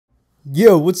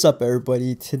Yo, what's up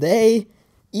everybody? Today,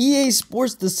 EA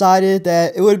Sports decided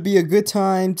that it would be a good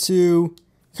time to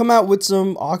come out with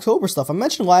some October stuff. I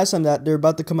mentioned last time that they're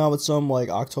about to come out with some like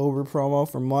October promo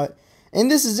from what,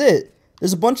 and this is it.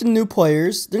 There's a bunch of new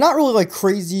players. They're not really like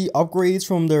crazy upgrades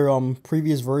from their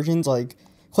previous versions. Like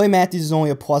Clay Matthews is only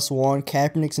a +1,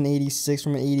 Kaepernick's an 86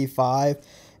 from an 85.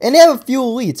 And they have a few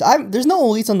elites. There's no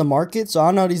elites on the market, so I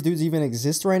don't know if these dudes even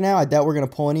exist right now. I doubt we're going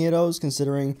to pull any of those,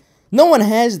 considering no one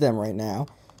has them right now.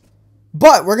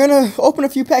 But we're going to open a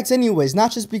few packs anyways,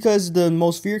 not just because the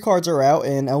most feared cards are out,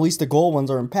 and at least the gold ones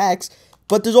are in packs,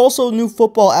 but there's also new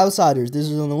football outsiders.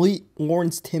 There's an elite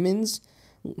Lawrence Timmons,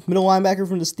 middle linebacker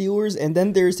from the Steelers, and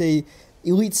then there's a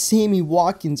elite Sammy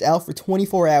Watkins out for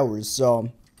 24 hours.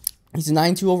 So he's a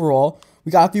 92 overall.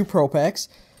 We got a few pro packs.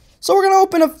 So we're gonna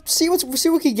open up, see what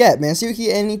we can get, man. See if we can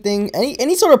get anything,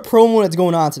 any sort of promo that's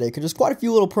going on today. Cause there's quite a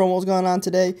few little promos going on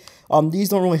today. These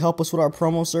don't really help us with our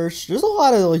promo search. There's a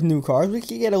lot of like new cards. We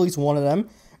can get at least one of them.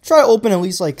 Try to open at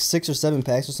least like 6 or 7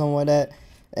 packs or something like that,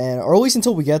 or at least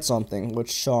until we get something,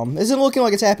 which isn't looking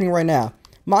like it's happening right now.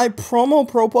 My promo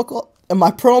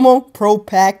pro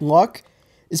pack luck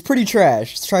is pretty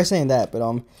trash. Let's try saying that,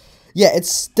 but yeah,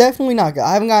 it's definitely not good.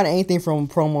 I haven't gotten anything from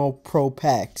promo pro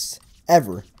packs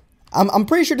ever. I'm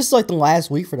pretty sure this is like the last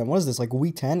week for them. What is this, like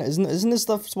week 10? Isn't this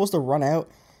stuff supposed to run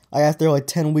out like after like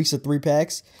 10 weeks of 3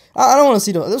 packs? I don't want to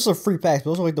see those are free packs, but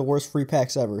those are like the worst free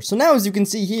packs ever. So now, as you can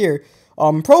see here,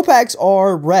 pro packs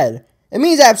are red. It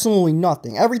means absolutely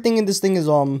nothing. Everything in this thing is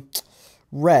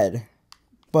red,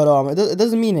 but it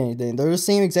doesn't mean anything. They're the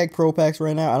same exact pro packs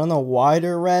right now. I don't know why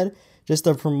they're red, just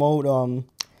to promote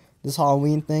this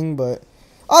Halloween thing, but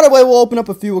either way, we'll open up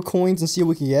a few coins and see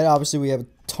what we can get. Obviously, we have a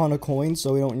ton of coins,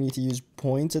 so we don't need to use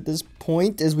points at this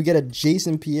point, as we get a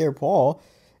Jason Pierre-Paul.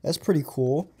 That's pretty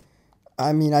cool.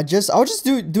 I mean, I was just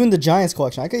doing the Giants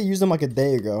collection. I could have used them like a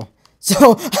day ago.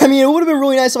 So, I mean, it would have been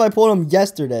really nice if I pulled them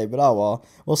yesterday, but oh well.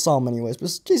 We'll sell them anyways.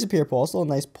 But Jason Pierre-Paul, still a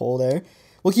nice pull there.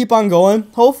 We'll keep on going.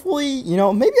 Hopefully, you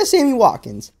know, maybe a Sammy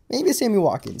Watkins. Maybe a Sammy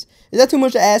Watkins. Is that too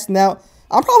much to ask? Now,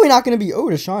 I'm probably not going to be,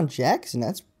 Deshaun Jackson.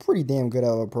 That's pretty damn good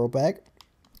out of a pro pack.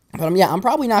 But yeah, I'm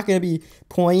probably not going to be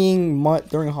playing MUT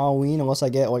during Halloween unless I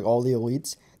get like all the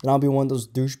elites. Then I'll be one of those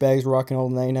douchebags rocking all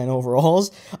the 99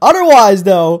 overalls. Otherwise,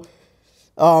 though,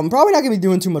 probably not going to be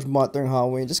doing too much MUT during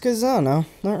Halloween just because, I don't know,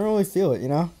 I don't really feel it, you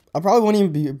know? I probably wouldn't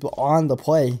even be on the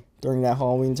play during that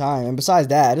Halloween time. And besides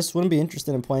that, I just wouldn't be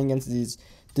interested in playing against these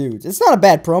dudes. It's not a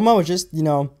bad promo, it's just, you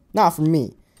know, not for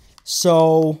me.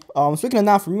 So, speaking of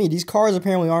not for me, these cards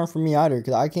apparently aren't for me either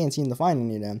because I can't seem to find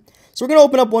any of them. So we're gonna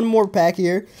open up one more pack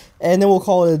here, and then we'll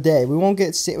call it a day. We're not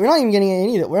even getting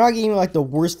any of it. We're not getting like the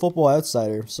worst football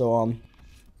outsider. So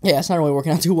yeah, it's not really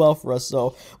working out too well for us.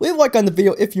 So leave a like on the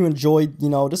video if you enjoyed, you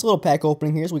know, this little pack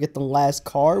opening here. So we get the last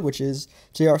card, which is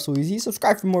J.R. Sweezy.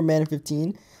 Subscribe for more Madden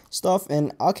 15 stuff,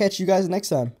 and I'll catch you guys next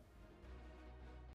time.